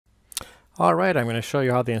Alright, I'm going to show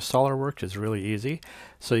you how the installer works. It's really easy.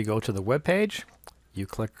 So you go to the web page, you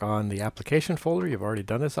click on the application folder. You've already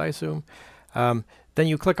done this, I assume. Then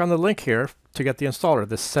you click on the link here to get the installer,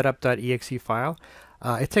 the setup.exe file.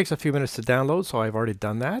 It takes a few minutes to download, so I've already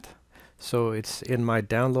done that. So it's in my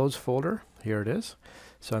downloads folder. Here it is.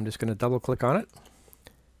 So I'm just going to double click on it.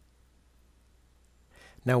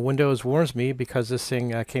 Now Windows warns me, because this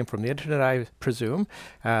thing came from the internet, I presume,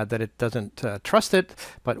 that it doesn't trust it,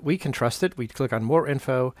 but we can trust it. We click on More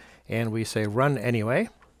Info and we say Run Anyway.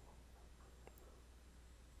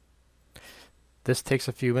 This takes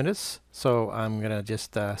a few minutes, so I'm going to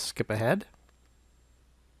just skip ahead.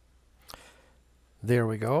 There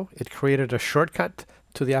we go. It created a shortcut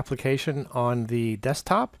to the application on the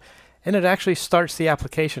desktop, and it actually starts the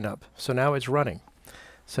application up. So now it's running.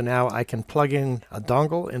 So now I can plug in a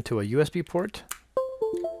dongle into a USB port.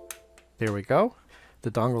 There we go.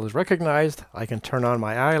 The dongle is recognized. I can turn on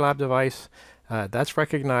my IOLab device. That's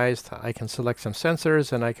recognized. I can select some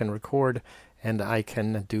sensors and I can record and I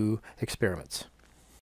can do experiments.